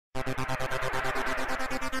Hi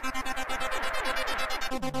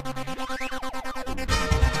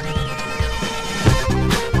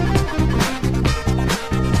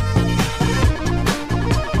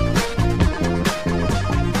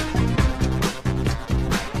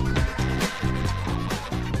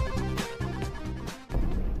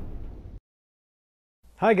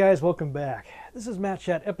guys, welcome back. This is Matt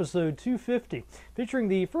Chat episode 250, featuring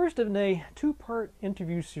the first of a two-part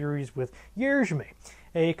interview series with Yerzmyey,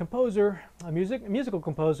 a composer, a musical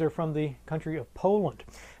composer from the country of Poland.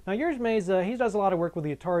 Now Yerzmyey, he does a lot of work with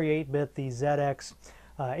the Atari 8-bit, the ZX,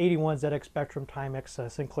 81 ZX Spectrum,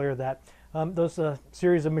 Timex, Sinclair, those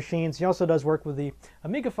series of machines. He also does work with the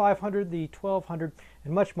Amiga 500, the 1200,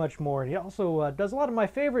 and much, much more. He also does a lot of my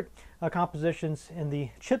favorite compositions in the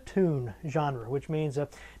chiptune genre, which means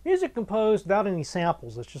music composed without any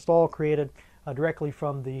samples. It's just all created directly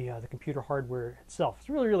from the computer hardware itself. It's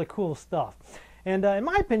really, really cool stuff. And in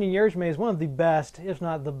my opinion, Yerzmyey is one of the best, if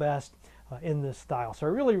not the best, in this style. So I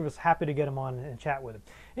really was happy to get him on and chat with him.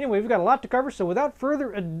 Anyway, we've got a lot to cover, so without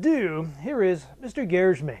further ado, here is Mr.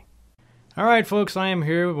 Yerzmyey. All right, folks, I am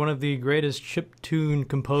here with one of the greatest chiptune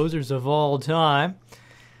composers of all time.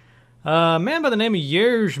 A man by the name of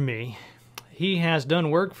Yerzmyey. He has done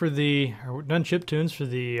work for done chiptunes for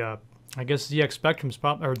the, I guess, ZX Spectrum,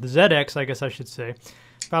 or the ZX, I guess I should say.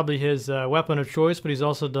 Probably his weapon of choice, but he's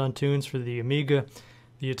also done tunes for the Amiga,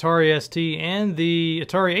 the Atari ST, and the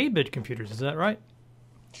Atari 8-bit computers. Is that right?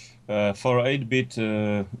 For 8-bit,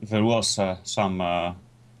 there was some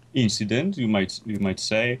incident, you might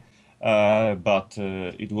say, but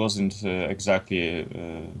it wasn't exactly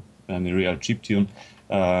any real chiptune,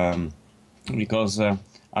 because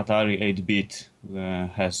Atari 8-bit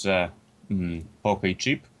has a Pocket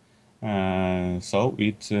chip, so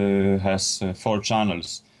it has 4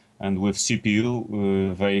 channels, and with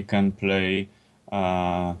CPU they can play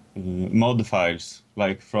mod files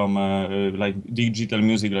like from like digital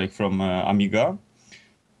music, like from Amiga.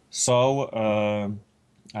 So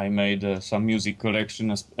I made some music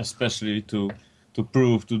collection, especially to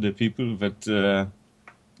prove to the people that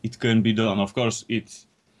it can be done. Of course, they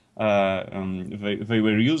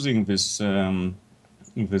were using this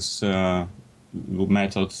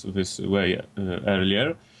method this way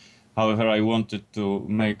earlier. However, I wanted to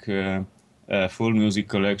make a full music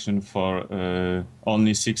collection for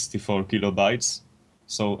only 64 kilobytes.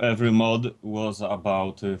 So every mod was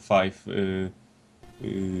about 50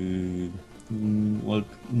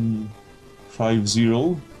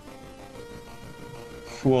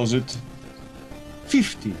 was it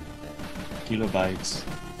 50 kilobytes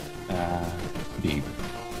big.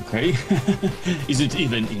 Okay. Is it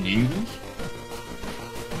even in English?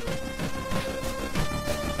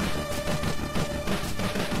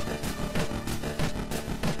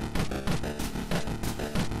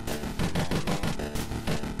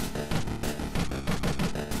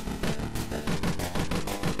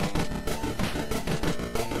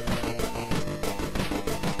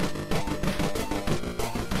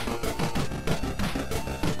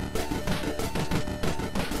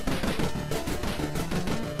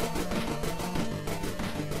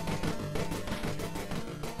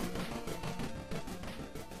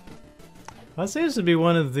 That seems to be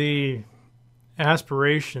one of the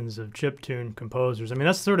aspirations of chiptune composers. I mean,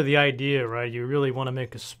 that's sort of the idea, right? You really want to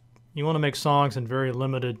make songs in very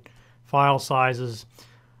limited file sizes,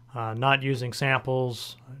 not using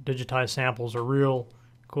samples, digitized samples, or real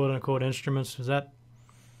quote-unquote instruments. Is that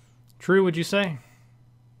true, would you say?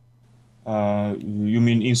 You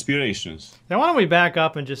mean inspirations? Now, why don't we back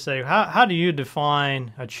up and just say, how do you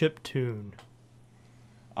define a chiptune?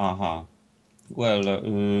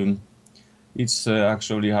 Well, it's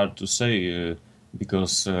actually hard to say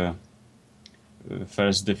because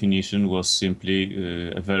first definition was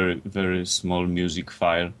simply a very, very small music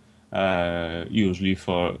file, usually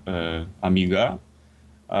for Amiga.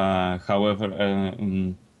 However,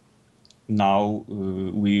 now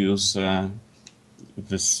we use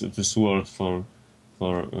this word for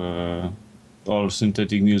all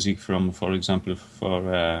synthetic music from, for example, for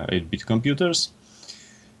 8-bit computers.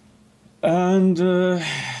 And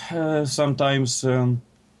sometimes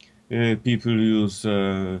people use,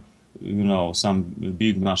 some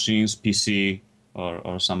big machines, PC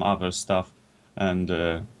or some other stuff, and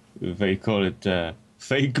they call it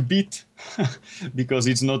fake beat because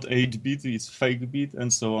it's not 8-bit, it's fake beat,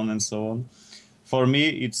 and so on and so on. For me,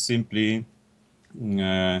 it's simply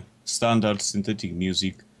standard synthetic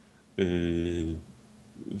music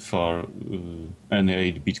for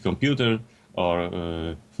any 8-bit computer,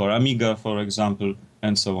 or for Amiga, for example,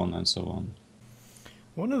 and so on and so on.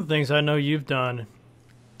 One of the things I know you've done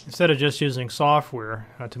Instead of just using software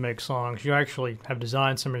to make songs, you actually have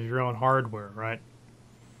designed some of your own hardware, right?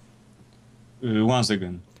 Once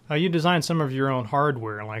again. You designed some of your own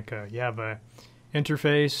hardware, like you have a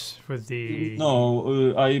interface with the.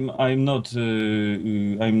 No, I'm not,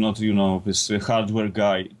 this hardware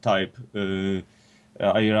guy type.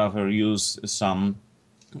 I rather use some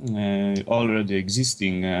already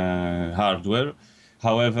existing hardware.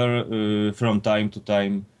 However, from time to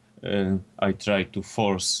time, I try to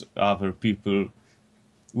force other people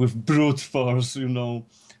with brute force,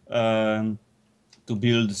 to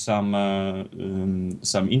build some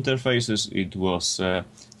interfaces. It was,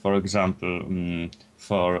 for example,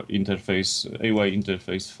 for interface AY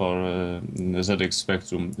interface for ZX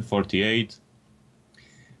Spectrum 48.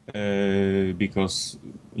 Because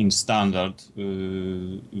in standard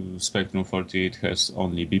Spectrum 48 has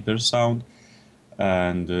only beeper sound,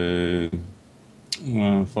 and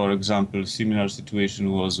for example, similar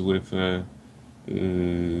situation was with,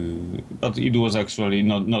 but it was actually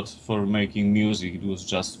not for making music. It was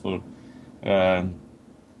just for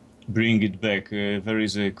bring it back. There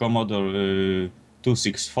is a Commodore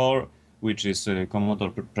 264, which is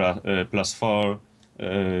Commodore plus 4.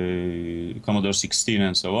 Commodore 16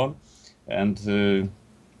 and so on, and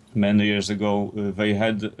many years ago they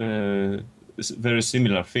had a very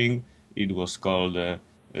similar thing. It was called a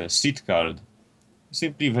SID card.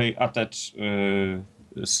 Simply they attach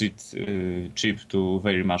SID chip to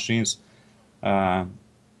their machines.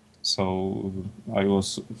 So I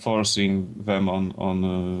was forcing them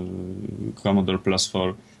on Commodore Plus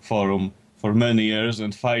 4 forum for many years,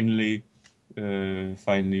 and finally they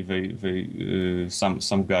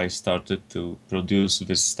some guys started to produce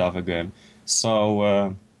this stuff again.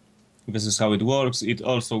 So this is how it works. It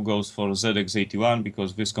also goes for ZX81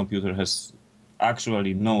 because this computer has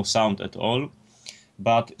actually no sound at all.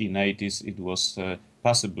 But in 80s it was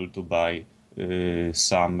possible to buy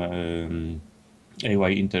some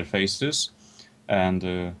AY interfaces, and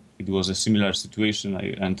it was a similar situation. I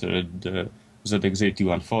entered the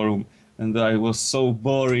ZX81 forum, and I was so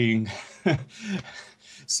boring.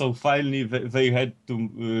 So finally they had to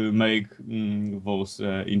make those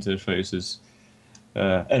interfaces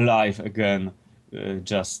alive again,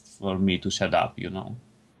 just for me to shut up,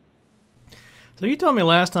 So you told me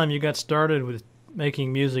last time you got started with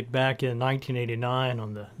making music back in 1989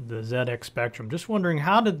 on the ZX Spectrum. Just wondering,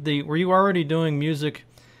 were you already doing music,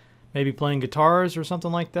 maybe playing guitars or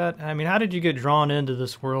something like that? I mean, how did you get drawn into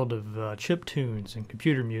this world of chiptunes and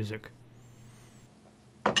computer music?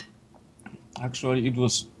 Actually, it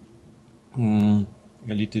was a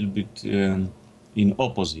little bit in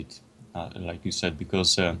opposite, like you said,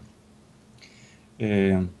 because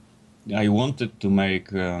I wanted to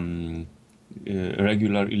make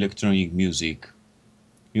regular electronic music,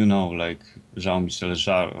 like Jean-Michel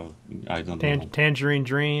Jarre, or I don't know. Tangerine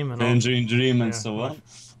Dream and Tangerine Dream and yeah, so on.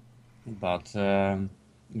 But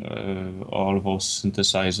all those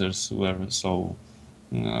synthesizers were so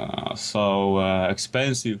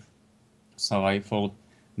expensive. So I thought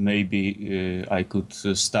maybe I could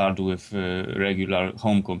start with regular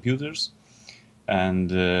home computers,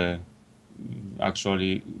 and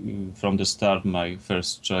actually from the start my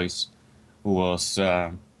first choice was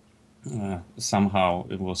somehow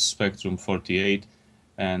it was Spectrum 48,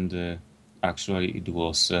 and actually it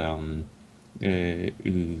was a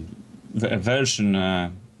version,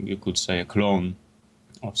 you could say a clone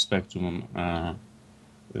of Spectrum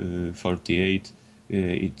 48.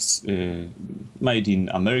 It's made in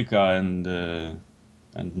America, and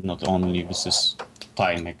not only. This is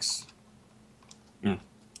Timex.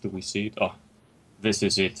 Do we see it? Oh, this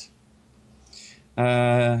is it.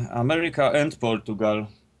 America and Portugal.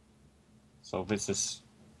 So this is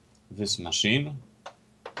this machine,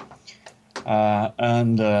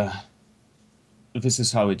 and this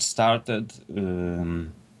is how it started.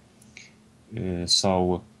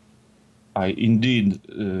 So I indeed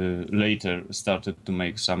later started to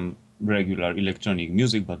make some regular electronic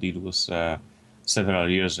music, but it was several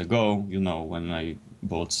years ago, when I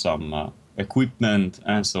bought some equipment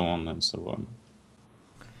and so on and so on.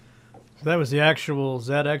 So that was the actual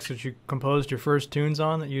ZX that you composed your first tunes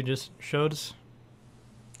on that you just showed us?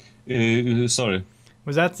 Sorry.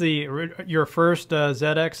 Was that your first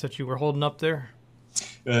ZX that you were holding up there?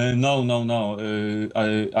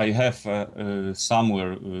 No. I have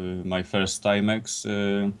somewhere my first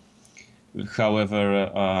Timex.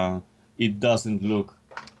 However, it doesn't look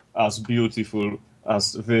as beautiful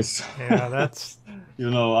as this. Yeah, that's...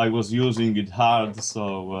 I was using it hard,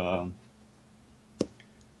 so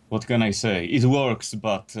what can I say? It works,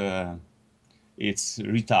 but it's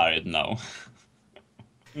retired now.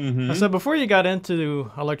 So before you got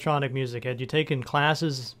into electronic music, had you taken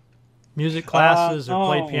classes, music Uh, classes, or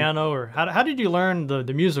played no, piano, or how did you learn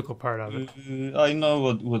the musical part of it? I know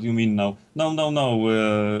what you mean now. No, no, no.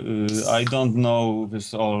 I don't know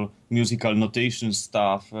this all musical notation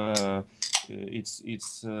stuff.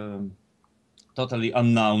 It's totally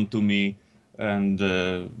unknown to me, and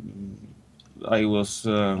I was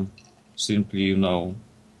simply,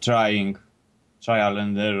 trying trial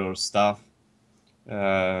and error stuff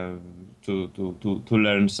uh, to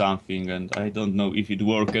learn something, and I don't know if it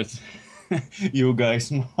worked. You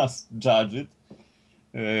guys must judge it.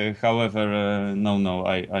 However, no, no,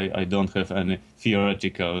 I don't have any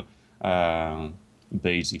theoretical uh,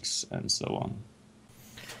 basics and so on.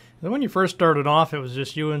 Then when you first started off, it was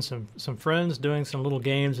just you and some friends doing some little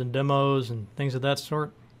games and demos and things of that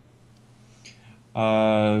sort.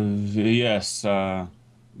 Yes,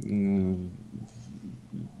 mm,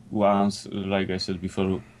 once, like I said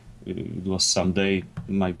before, it was someday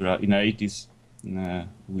in the 80s.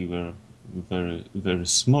 We were very, very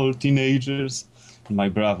small teenagers. My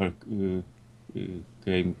brother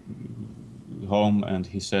came home and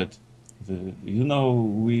he said,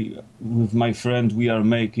 we with my friend we are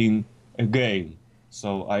making a game.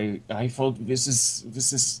 So I thought this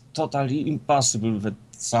is totally impossible that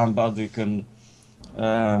somebody can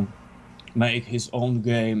uh, make his own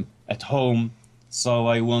game at home. So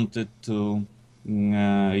I wanted to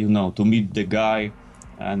meet the guy,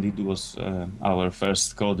 and it was our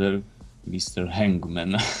first coder, Mr.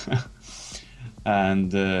 Hangman,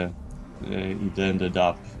 and it ended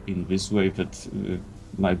up in this way that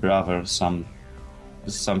my brother some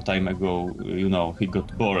time ago, he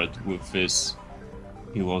got bored with this.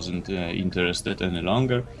 He wasn't interested any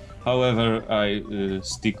longer. However, I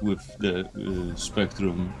stick with the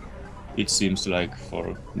Spectrum, it seems like,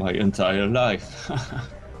 for my entire life.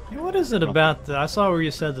 What is it about I saw where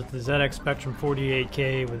you said that the ZX Spectrum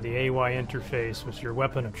 48K with the AY interface was your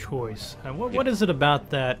weapon of choice. And what is it about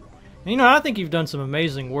that? And, I think you've done some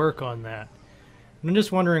amazing work on that. I'm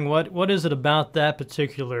just wondering what is it about that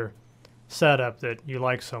particular setup that you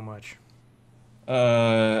like so much?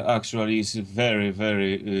 Actually, it's a very,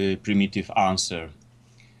 very primitive answer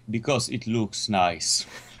because it looks nice.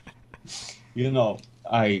 You know,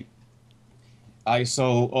 I I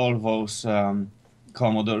saw all those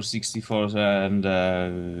Commodore 64s and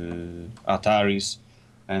Ataris,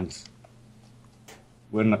 and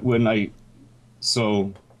when I saw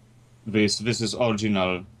this is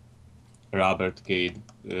original Robert Cade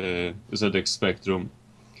ZX Spectrum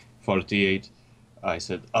 48, I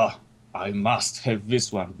said, I must have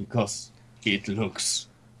this one because it looks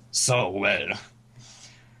so well.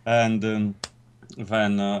 And then,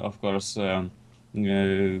 of course, I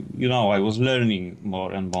was learning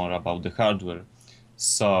more and more about the hardware.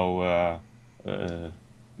 So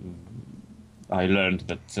I learned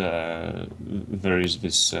that there is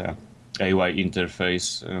this AY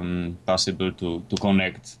interface possible to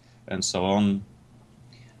connect and so on.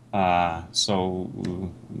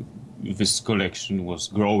 This collection was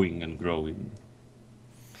growing and growing.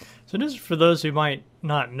 So just for those who might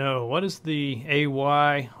not know, what is the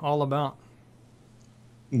AY all about?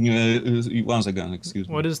 Once again, excuse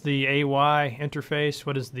me. What is the AY interface?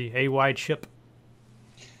 What is the AY chip?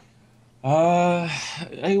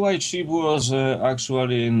 AY chip was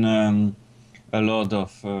actually in a lot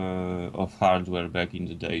of hardware back in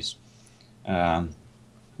the days.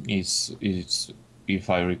 It's if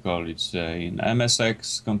I recall, it's in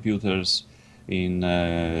MSX computers, in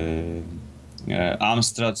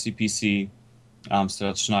Amstrad CPC,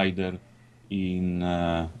 Amstrad Schneider, in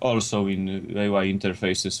also in AY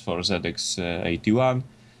interfaces for ZX81,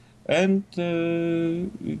 and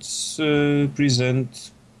it's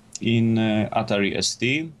present in Atari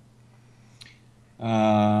ST,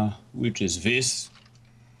 which is this,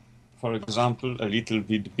 for example, a little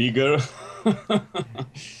bit bigger.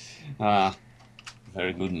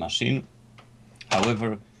 Very good machine.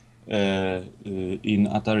 However, in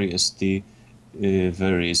Atari ST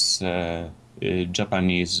there is a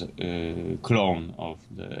Japanese clone of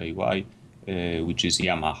the AY, which is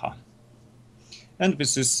Yamaha. And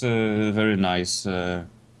this is a very nice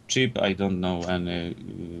chip. I don't know any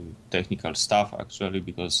technical stuff actually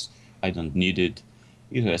because I don't need it.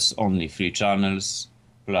 It has only 3 channels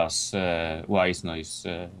plus white noise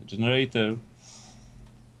generator.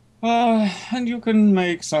 And you can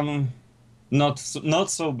make some not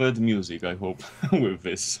so bad music, I hope, with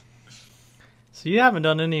this. So you haven't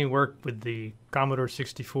done any work with the Commodore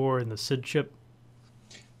 64 and the SID chip?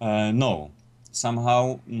 No.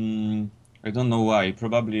 Somehow, I don't know why.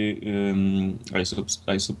 Probably, I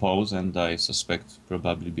suppose, and I suspect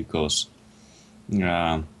probably because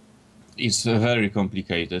it's very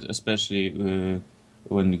complicated, especially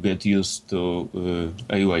when you get used to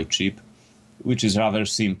AY chip, which is rather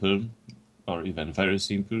simple, or even very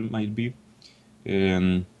simple might be.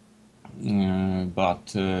 But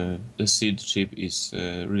the seed chip is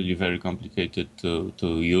really very complicated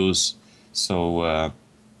to use. So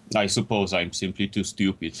I suppose I'm simply too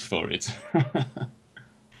stupid for it.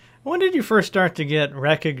 When did you first start to get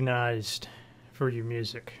recognized for your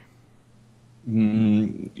music?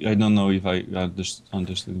 I don't know if I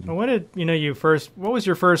understand. When did you first? What was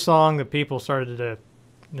your first song that people started to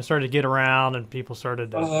get around and people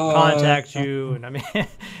started to contact you? And I mean,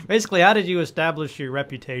 basically, how did you establish your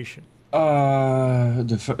reputation?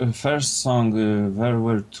 The first song, there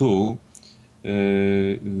were two.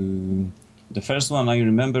 The first one I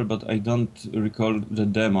remember, but I don't recall the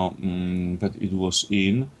demo that it was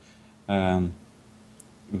in. There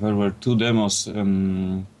were two demos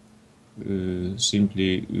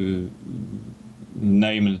simply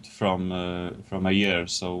named from a year.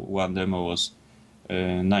 So one demo was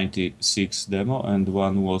 96 demo, and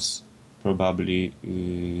one was probably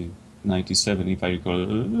 97, if I recall.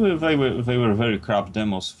 They were very crap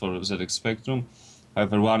demos for ZX Spectrum.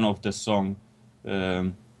 However, one of the song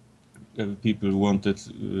people wanted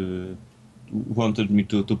me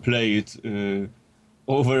to play it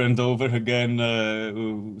over and over again.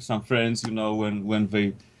 Some friends, when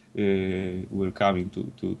they were coming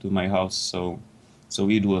to my house, so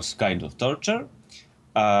it was kind of torture.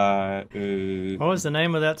 What was the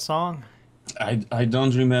name of that song? I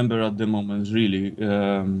don't remember at the moment, really.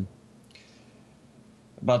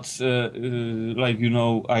 But I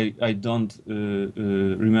don't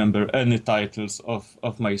remember any titles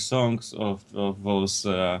of my songs, of those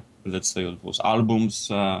let's say of those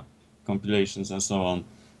albums, compilations, and so on.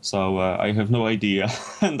 So I have no idea,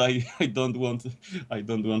 and I don't want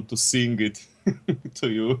to sing it to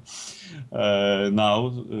you now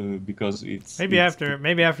because maybe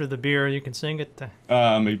after the beer you can sing it.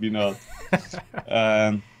 Maybe not.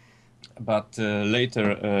 But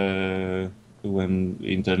later, when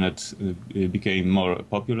internet became more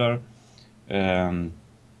popular, and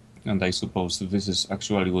I suppose this is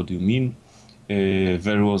actually what you mean,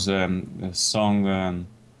 there was a song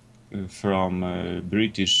from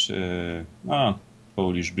British,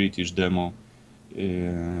 Polish-British demo,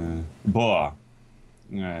 Boa,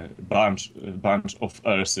 bunch of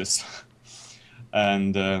Earths,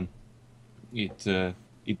 and it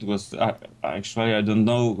was actually, I don't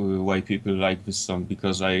know why people like this song,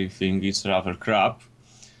 because I think it's rather crap,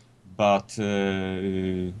 but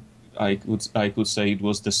I could say it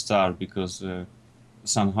was the start, because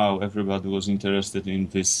somehow everybody was interested in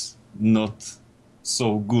this not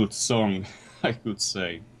so good song, I could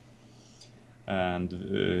say. And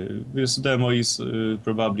this demo is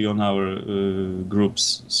probably on our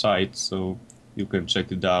group's site, so you can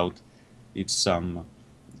check it out. It's some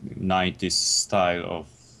 90s style of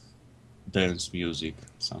dance music,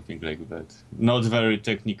 something like that. Not very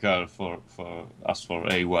technical for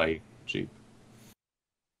AY chip.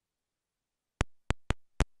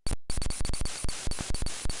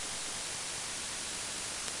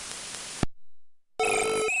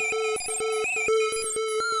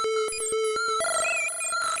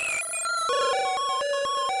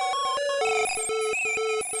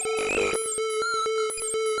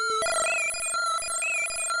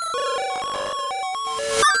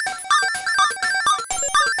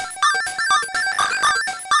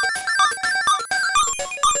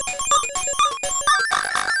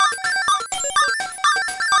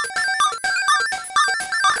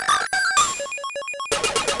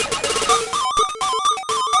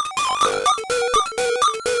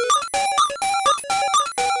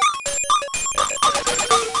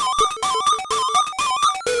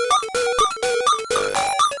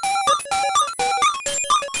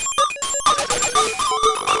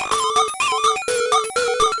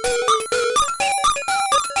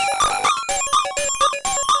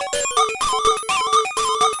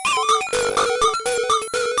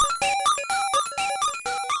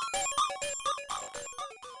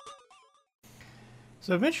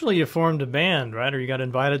 So eventually you formed a band, right? Or you got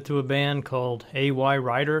invited to a band called AY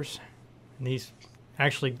Riders, and these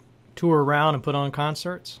actually tour around and put on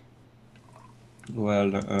concerts?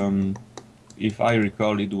 Well, if I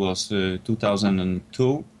recall, it was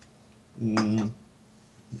 2002, and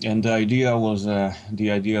the idea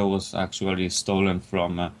was actually stolen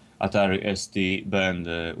from Atari ST band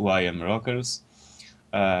YM Rockers.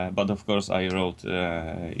 But of course, I wrote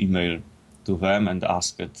email to them and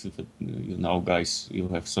asked, guys, you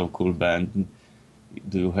have so cool band.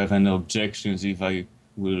 Do you have any objections if I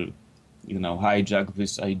will, hijack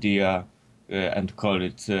this idea and call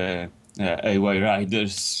it AY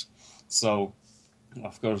Riders. So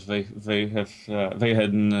of course they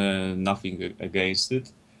had nothing against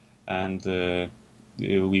it, and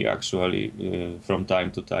we actually from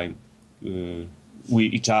time to time we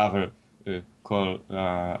each other call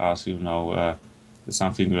us, you know,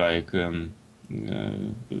 something like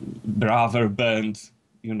brother band,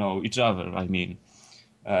 you know, each other. I mean,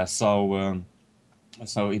 so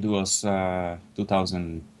it was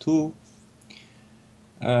 2002,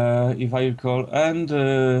 if I recall, and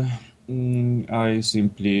I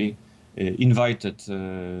simply invited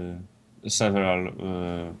several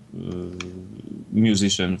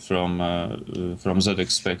musicians from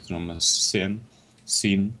ZX Spectrum scene,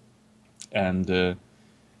 and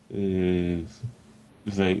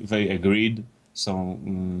they agreed. So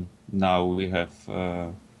now we have,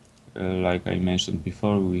 like I mentioned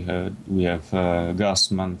before, we have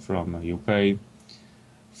Gassman from UK,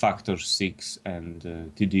 Factor 6 and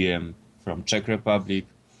TDM from Czech Republic,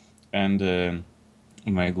 and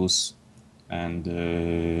Megus and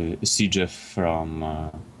CJF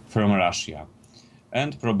from Russia.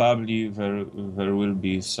 And probably there will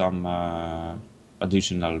be some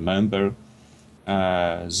additional member,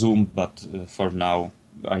 Zoom, but for now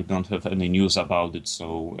I don't have any news about it,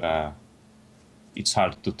 so it's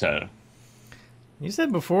hard to tell. You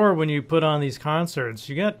said before when you put on these concerts,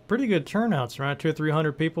 you got pretty good turnouts, right? 200 or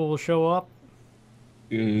 300 people will show up.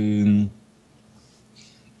 It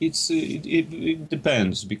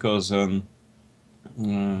depends, because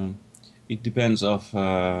it depends of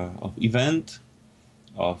event,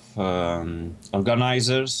 of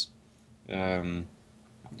organizers.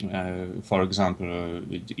 For example,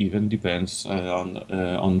 it even depends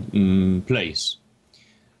on place,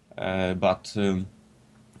 but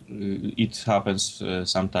it happens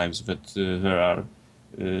sometimes that there are,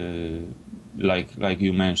 like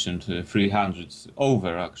you mentioned, 300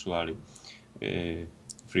 over actually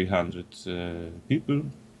 300 people.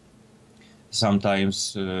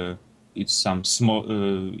 Sometimes it's some small.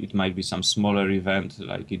 It might be some smaller event,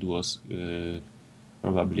 like it was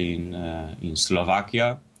probably in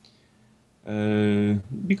Slovakia,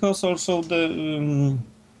 because also the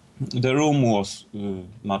room was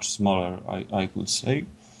much smaller, I could say,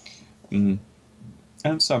 and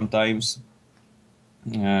sometimes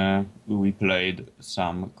we played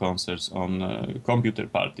some concerts on computer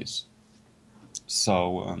parties.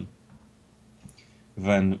 So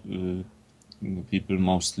then people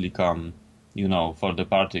mostly come, you know, for the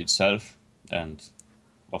party itself and,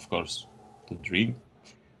 of course, to drink.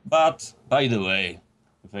 But by the way,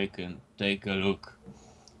 they can take a look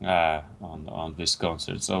on this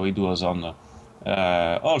concert. So it was on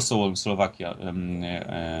also in Slovakia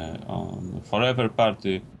on Forever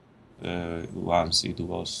Party. Once it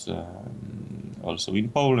was also in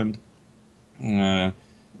Poland.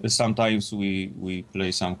 Sometimes we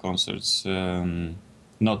play some concerts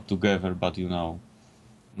not together, but you know,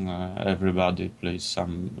 everybody plays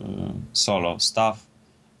some solo stuff.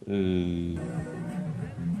 I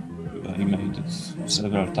made it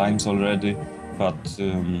several times already, but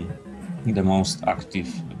the most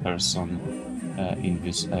active person in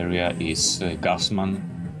this area is Gassman,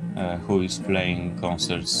 who is playing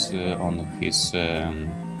concerts on his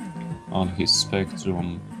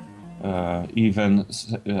Spectrum. Even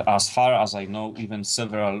as far as I know, even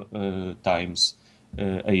several times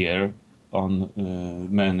a year on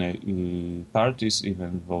many parties,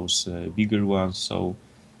 even those bigger ones. So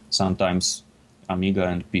sometimes Amiga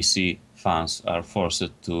and PC fans are forced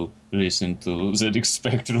to listen to ZX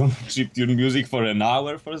Spectrum chiptune music for an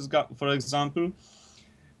hour, for example,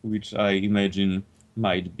 which I imagine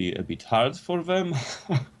might be a bit hard for them,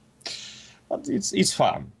 but it's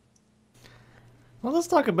fun. Well, let's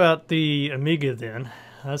talk about the Amiga then.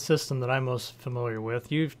 That system that I'm most familiar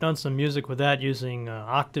with. You've done some music with that using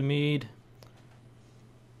Octamede.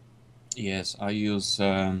 Yes, I use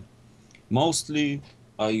mostly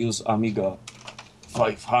I use Amiga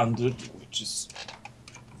 500, which is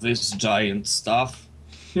this giant stuff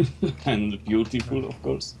and beautiful, of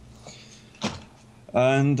course.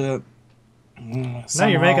 And now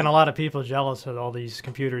you're making a lot of people jealous of all these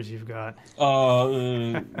computers you've got. Well,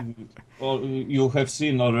 you have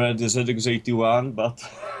seen already ZX81, but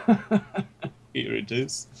here it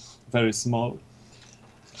is, very small.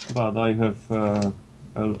 But I have a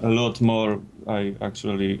lot more.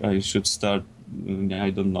 I should start,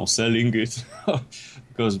 I don't know, selling it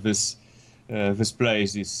because this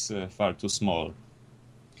place is far too small.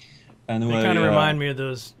 Anyway, they kind of remind me of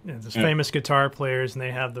those famous guitar players, and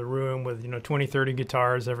they have the room with 20, 30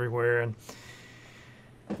 guitars everywhere, and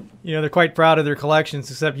they're quite proud of their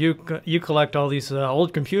collections. Except you collect all these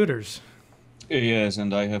old computers. Yes,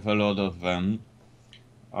 and I have a lot of them.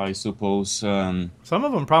 I suppose. Some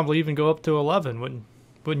of them probably even go up to 11, wouldn't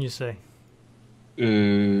you say?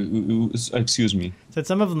 Excuse me. Said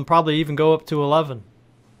some of them probably even go up to 11.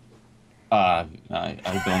 I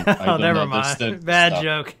Oh, don't never understand mind. Bad stuff.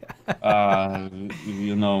 joke.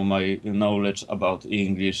 My knowledge about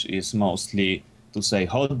English is mostly to say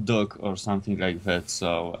hot dog or something like that,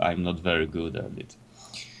 so I'm not very good at it.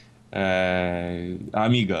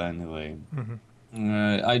 Amiga, anyway.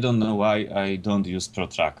 I don't know why I don't use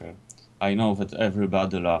ProTracker. I know that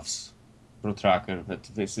everybody loves ProTracker, that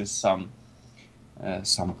this is some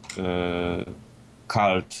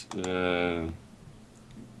cult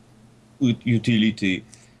utility,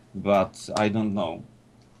 but I don't know.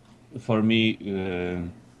 For me,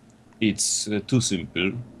 it's too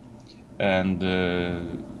simple, and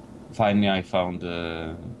finally I found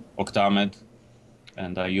Octamed,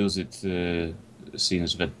 and I use it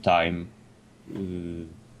since that time.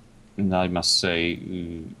 And I must say,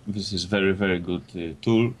 this is very, very good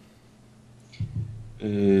tool.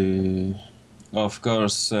 Of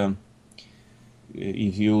course,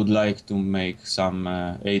 if you would like to make some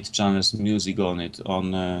 8 channels music on it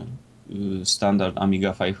on standard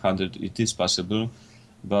Amiga 500, it is possible,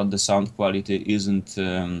 but the sound quality isn't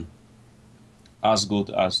as good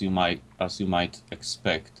as you might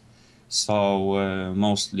expect. So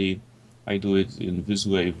mostly I do it in this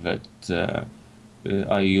way, that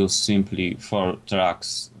I use simply 4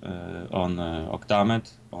 tracks on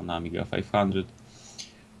Octamed on Amiga 500,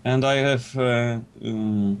 and I have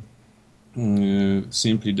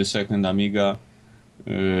simply the second Amiga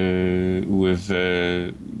with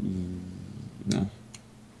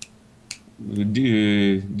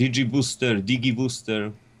Digibooster.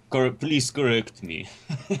 Please correct me,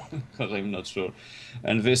 because I'm not sure.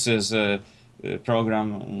 And this is a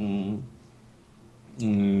program,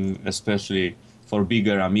 especially for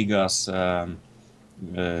bigger Amigas.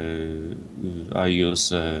 I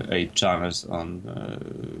use 8 channels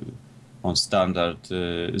on standard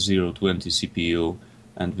 020 CPU,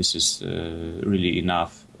 and this is really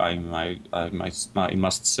enough. I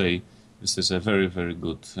must say this is a very, very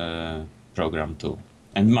good program too,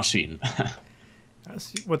 and machine.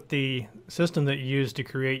 What the system that you used to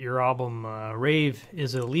create your album Rave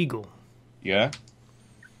is illegal. Yeah.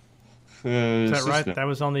 Is that System. right? That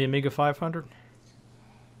was on the Amiga 500?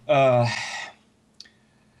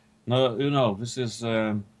 No, this is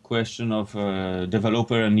a question of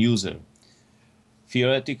developer and user.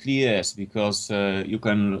 Theoretically, yes, because you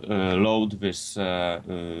can load this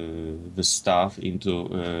stuff into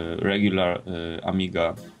regular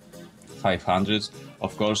Amiga 500s.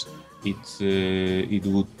 Of course, it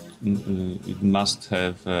must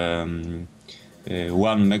have 1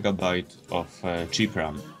 megabyte of chip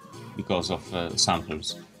RAM because of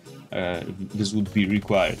samples. This would be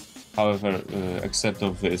required. However, except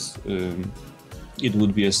of this, it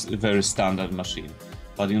would be a very standard machine.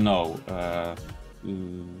 But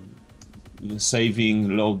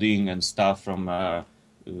saving, loading, and stuff from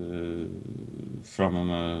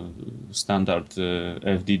standard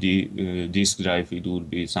FDD disk drive, it would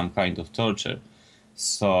be some kind of torture.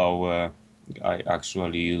 So I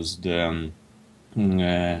actually used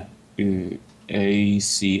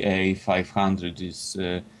ACA 500 is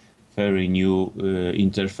very new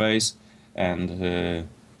interface, and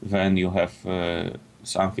then you have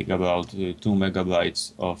something about 2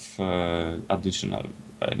 megabytes of additional,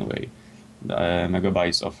 anyway,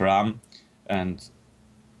 megabytes of RAM, and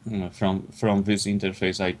from this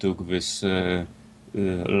interface I took this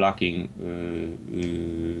lacking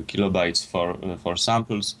kilobytes for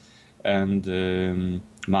samples, and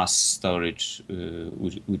mass storage,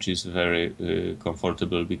 which is very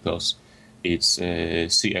comfortable because it's a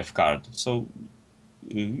CF card. So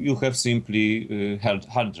you have simply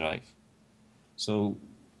hard drive. So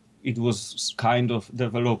it was kind of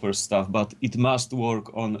developer stuff, but it must work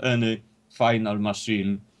on any final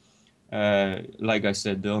machine. Like I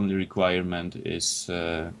said, the only requirement is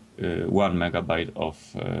 1 megabyte of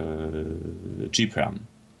chip RAM.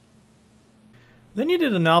 Then you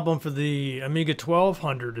did an album for the Amiga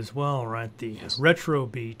 1200 as well, right? The Yes. Retro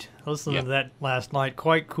Beat. I listened Yeah. to that last night.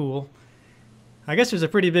 Quite cool. I guess there's a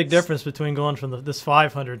pretty big difference between going from this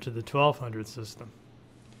 500 to the 1200 system.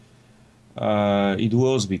 It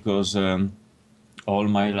was because all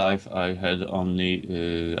my life I had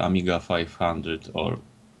only Amiga 500 or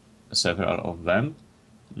several of them.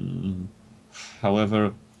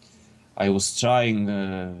 However, I was trying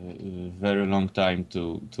a very long time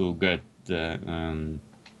to get the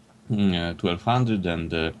 1200,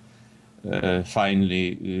 and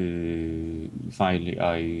finally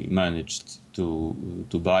I managed to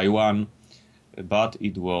buy one, but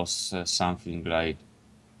it was something like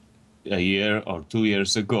a year or 2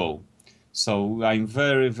 years ago. So I'm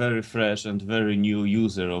very, very fresh and very new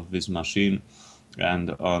user of this machine,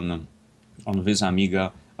 and on this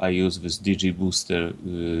Amiga I use this DigiBooster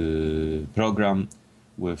program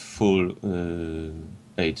with full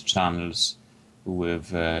 8 channels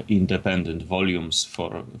with independent volumes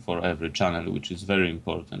for every channel, which is very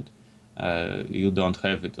important. You don't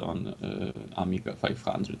have it on Amiga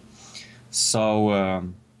 500. So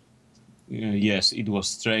yes, it was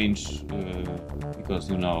strange because,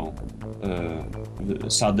 you know,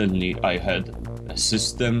 suddenly I had a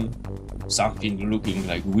system, something looking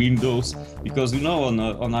like Windows, because, you know,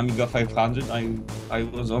 on Amiga 500 I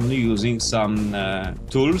was only using some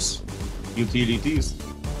tools, utilities,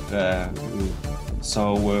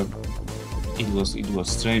 so it was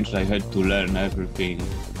strange. I had to learn everything,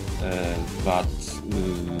 but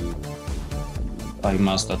I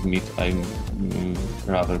must admit I'm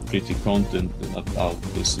rather pretty content about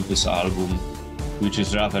this album, which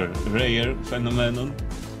is rather rare phenomenon,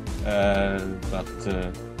 but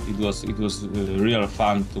it was real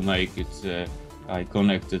fun to make it. I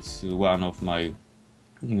connected one of my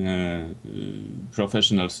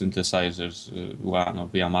professional synthesizers, one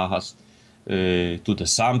of Yamaha's, to the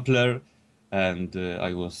sampler, and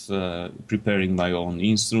I was preparing my own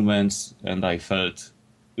instruments, and I felt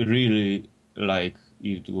really like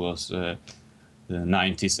it was the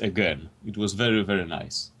 90s again. It was very, very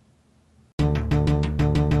nice.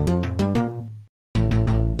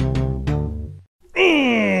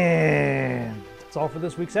 And that's all for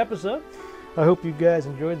this week's episode. I hope you guys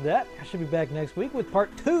enjoyed that. I should be back next week with part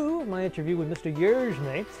 2 of my interview with Mr.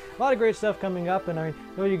 Yerzmyey. A lot of great stuff coming up, and I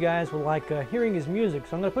know you guys will like hearing his music,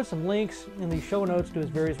 so I'm going to put some links in the show notes to his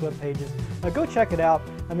various web pages. Go check it out.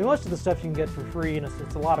 I mean, most of the stuff you can get for free, and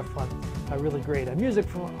it's a lot of fun. Really great music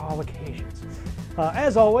for all occasions.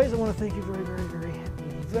 As always, I want to thank you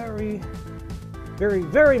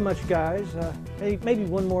very much, guys. Maybe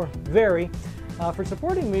one more for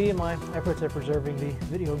supporting me in my efforts at preserving the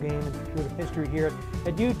video game and computer history here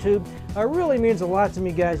at YouTube. It really means a lot to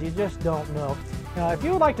me, guys. You just don't know. If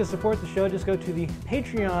you would like to support the show, just go to the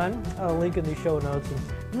Patreon link in the show notes. And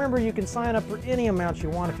remember, you can sign up for any amount you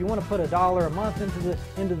want. If you want to put $1 a month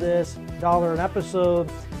into this, $1 an episode,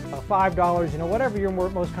 $5, you know, whatever you're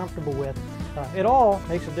most comfortable with, it all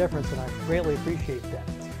makes a difference, and I greatly appreciate that.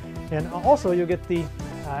 And also, you'll get the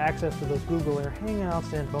access to those Google Air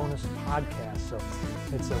Hangouts and bonus podcasts, so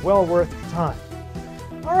it's well worth your time.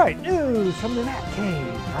 All right, news from the Matt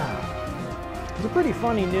Cave. Some pretty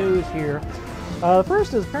funny news here. The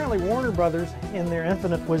first is apparently Warner Brothers, in their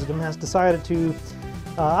infinite wisdom, has decided to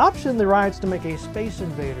option the rights to make a Space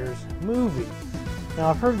Invaders movie.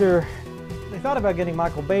 Now, I've heard they thought about getting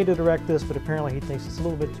Michael Bay to direct this, but apparently he thinks it's a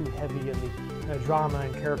little bit too heavy in the drama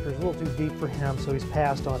and characters, a little too deep for him, so he's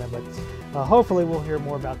passed on it. But hopefully we'll hear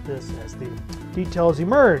more about this as the details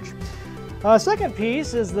emerge. Second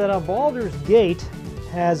piece is that Baldur's Gate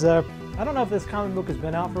has I don't know if this comic book has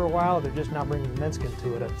been out for a while, they're just now bringing Minskin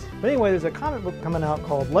to it. But anyway, there's a comic book coming out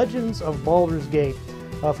called Legends of Baldur's Gate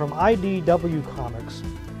from IDW Comics.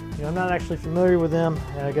 You know, I'm not actually familiar with them,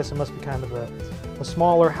 and I guess it must be kind of a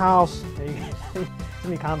smaller house. Too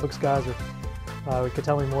many comic books guys could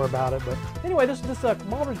tell me more about it. But anyway, this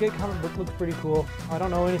Baldur's Gate comic book looks pretty cool. I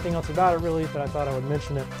don't know anything else about it really, but I thought I would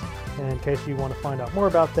mention it in case you want to find out more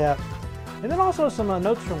about that. And then also some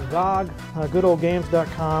notes from GOG,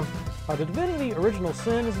 goodoldgames.com. The Divinity Original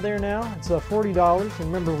Sin is there now. It's $40.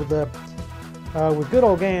 And remember, with Good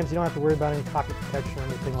Old Games, you don't have to worry about any copy protection or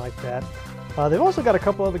anything like that. They've also got a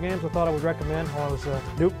couple other games I thought I would recommend while I was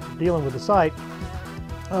dealing with the site.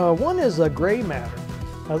 One is Gray Matter.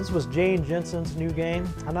 This was Jane Jensen's new game.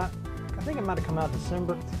 I think it might have come out in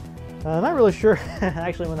December. Not really sure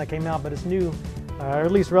actually when that came out, but it's new, or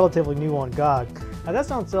at least relatively new on GOG.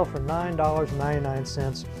 That's on sale for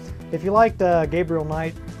 $9.99. If you liked Gabriel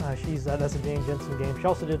Knight, that's a Jane Jensen game. She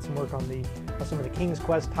also did some work on some of the King's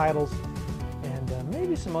Quest titles, and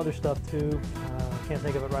maybe some other stuff too. Can't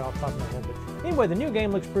think of it right off the top of my head. But anyway, the new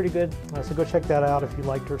game looks pretty good, so go check that out if you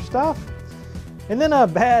liked her stuff. And then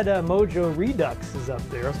Bad Mojo Redux is up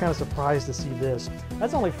there. I was kind of surprised to see this.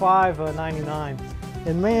 That's only $5.99,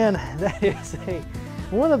 and man, that is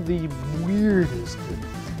one of the weirdest,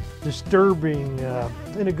 disturbing,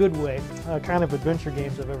 in a good way, kind of adventure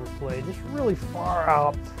games I've ever played. Just really far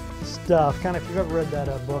out stuff. Kind of, if you've ever read that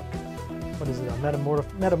book, what is it,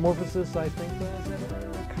 Metamorphosis, I think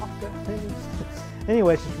Kafka thing.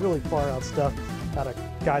 Anyway, it's just really far out stuff about a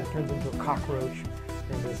guy that turns into a cockroach.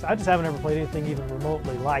 And I just haven't ever played anything even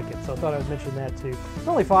remotely like it, so I thought I would mention that too. It's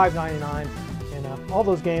only $5.99, and all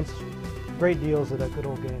those games great deals at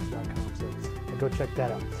goodoldgames.com, so go check that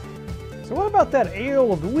out. So what about that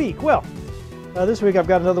ale of the week? Well, this week I've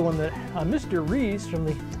got another one that Mr. Reese from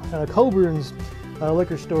the Coburn's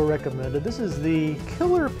liquor store recommended. This is the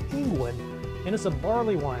Killer Penguin, and it's a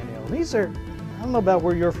barley wine ale. And these are, I don't know about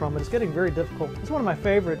where you're from, but it's getting very difficult. It's one of my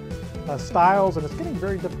favorite styles, and it's getting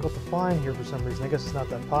very difficult to find here for some reason. I guess it's not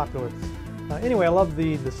that popular. Anyway, I love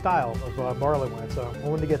the style of barley wine, so I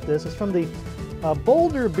wanted to get this. It's from the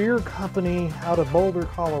Boulder Beer Company out of Boulder,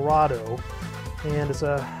 Colorado. And it's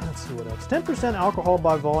a, let's see what else, 10% alcohol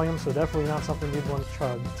by volume, so definitely not something you'd want to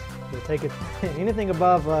chug. You take it, anything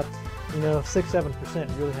above, 6-7%,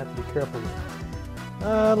 you really have to be careful with.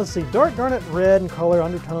 Let's see, dark garnet red in color,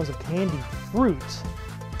 undertones of candied fruit.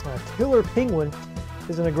 Killer Penguin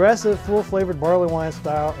is an aggressive, full-flavored barley wine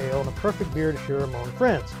style ale and a perfect beer to share among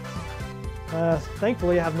friends.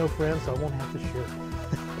 Thankfully, I have no friends, so I won't have to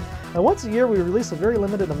share. Once a year, we release a very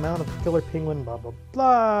limited amount of Killer Penguin, blah, blah,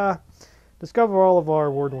 blah. Discover all of our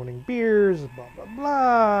award-winning beers, blah, blah,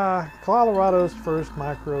 blah. Colorado's first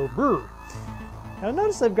micro brewery. Now, I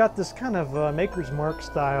notice they've got this kind of Maker's Mark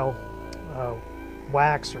style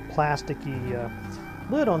wax or plasticky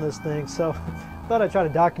lid on this thing, so I thought I'd try to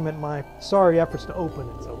document my sorry efforts to open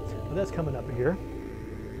it. So that's coming up here.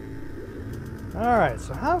 All right,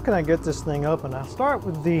 so how can I get this thing open? I'll start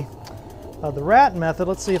with the rat method.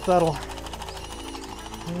 Let's see if that'll.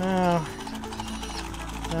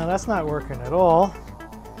 No, that's not working at all.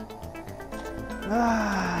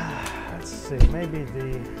 Let's see, maybe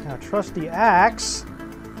the trusty axe.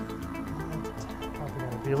 Probably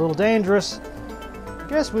going to be a little dangerous. I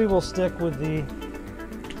guess we will stick with the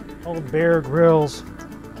old Bear Grylls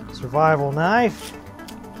survival knife.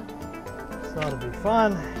 This ought to be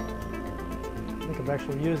fun. I think I've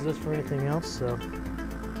actually used this for anything else, so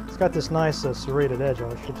it's got this nice serrated edge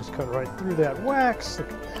on it. Should just cut right through that wax.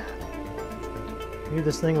 Knew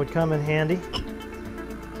this thing would come in handy.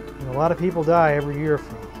 And a lot of people die every year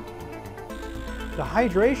from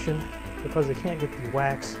dehydration because they can't get the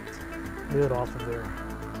wax lid off of their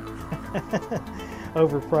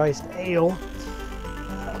overpriced ale.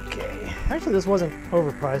 Okay, actually this wasn't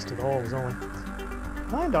overpriced at all. It was only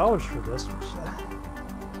 $9 for this. Which,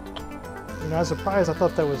 I was surprised. I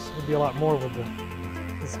thought that would be a lot more with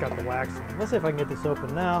it's got the wax in it. Let's see if I can get this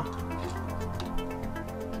open now.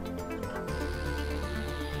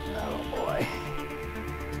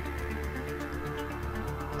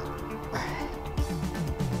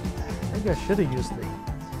 I should have used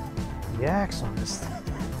the axe on this thing.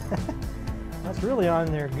 That's really on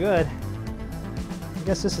there good. I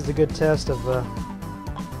guess this is a good test of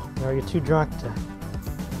are you too drunk to...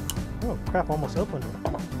 Oh crap, almost opened it.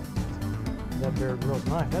 That Bear Grylls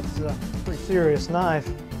knife. That's a pretty serious knife.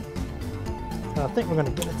 I think we're going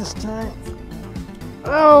to get it this time.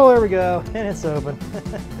 Oh, there we go. And it's open.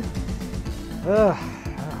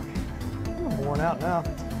 I'm worn out now.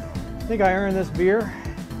 I think I earned this beer.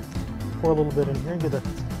 Pour a little bit in here and get an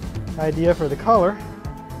idea for the color.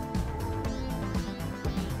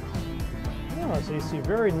 Oh, so you see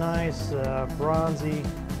very nice bronzy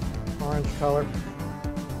orange color.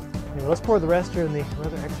 Anyway, let's pour the rest here in the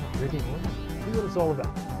rather excellent drinking water. See what it's all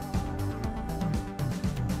about.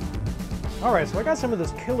 Alright, so I got some of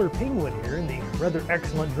this Killer Penguin here in the rather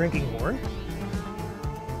excellent drinking horn.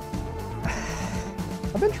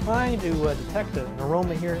 I've been trying to detect an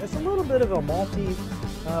aroma here. It's a little bit of a malty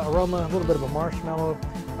aroma, a little bit of a marshmallow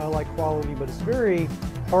like quality, but it's very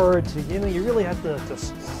hard to, you really have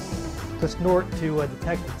to snort to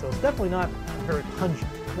detect it. So it's definitely not very pungent.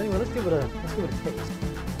 But anyway, let's give it a taste.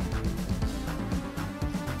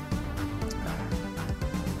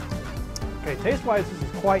 Okay, taste-wise, this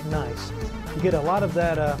is quite nice. You get a lot of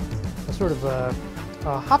that sort of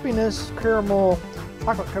hoppiness, caramel,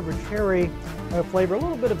 chocolate-covered cherry flavor, a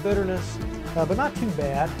little bit of bitterness, but not too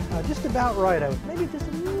bad. Just about right. Maybe just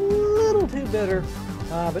a little too bitter,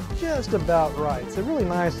 but just about right. It's a really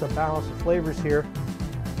nice balance of flavors here.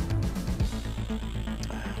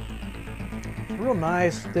 Real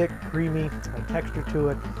nice, thick, creamy texture to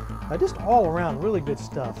it. Just all around, really good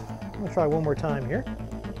stuff. I'm going to try one more time here.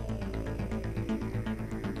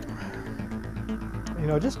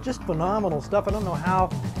 Just phenomenal stuff. I don't know how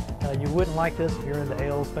you wouldn't like this if you're into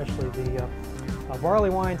ale, especially the barley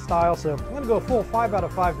wine style. So I'm going to go a full 5 out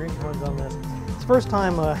of 5 drinking runs on this. It's the first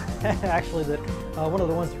time actually that one of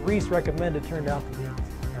the ones that Reese recommended turned out to be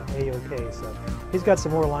A-OK. So he's got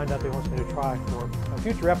some more lined up he wants me to try for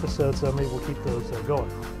future episodes, so maybe we'll keep those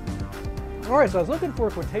going. Alright, so I was looking for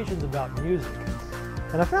quotations about music,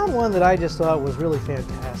 and I found one that I just thought was really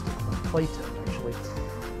fantastic from Plato, actually.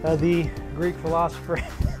 The Greek philosopher,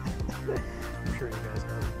 I'm sure you guys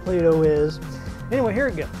know Plato is. Anyway, here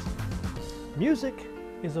it goes. Music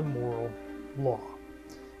is a moral law.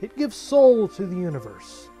 It gives soul to the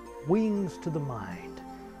universe, wings to the mind,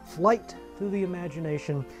 flight to the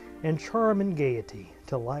imagination, and charm and gaiety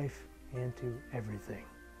to life and to everything.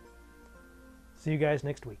 See you guys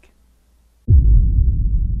next week.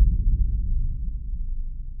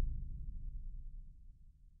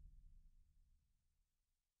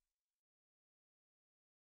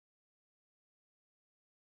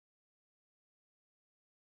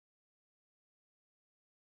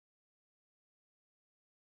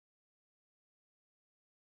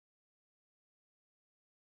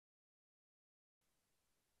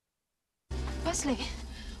 Wesley,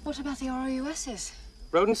 what about the ROUSs?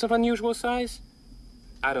 Rodents of unusual size?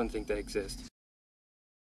 I don't think they exist.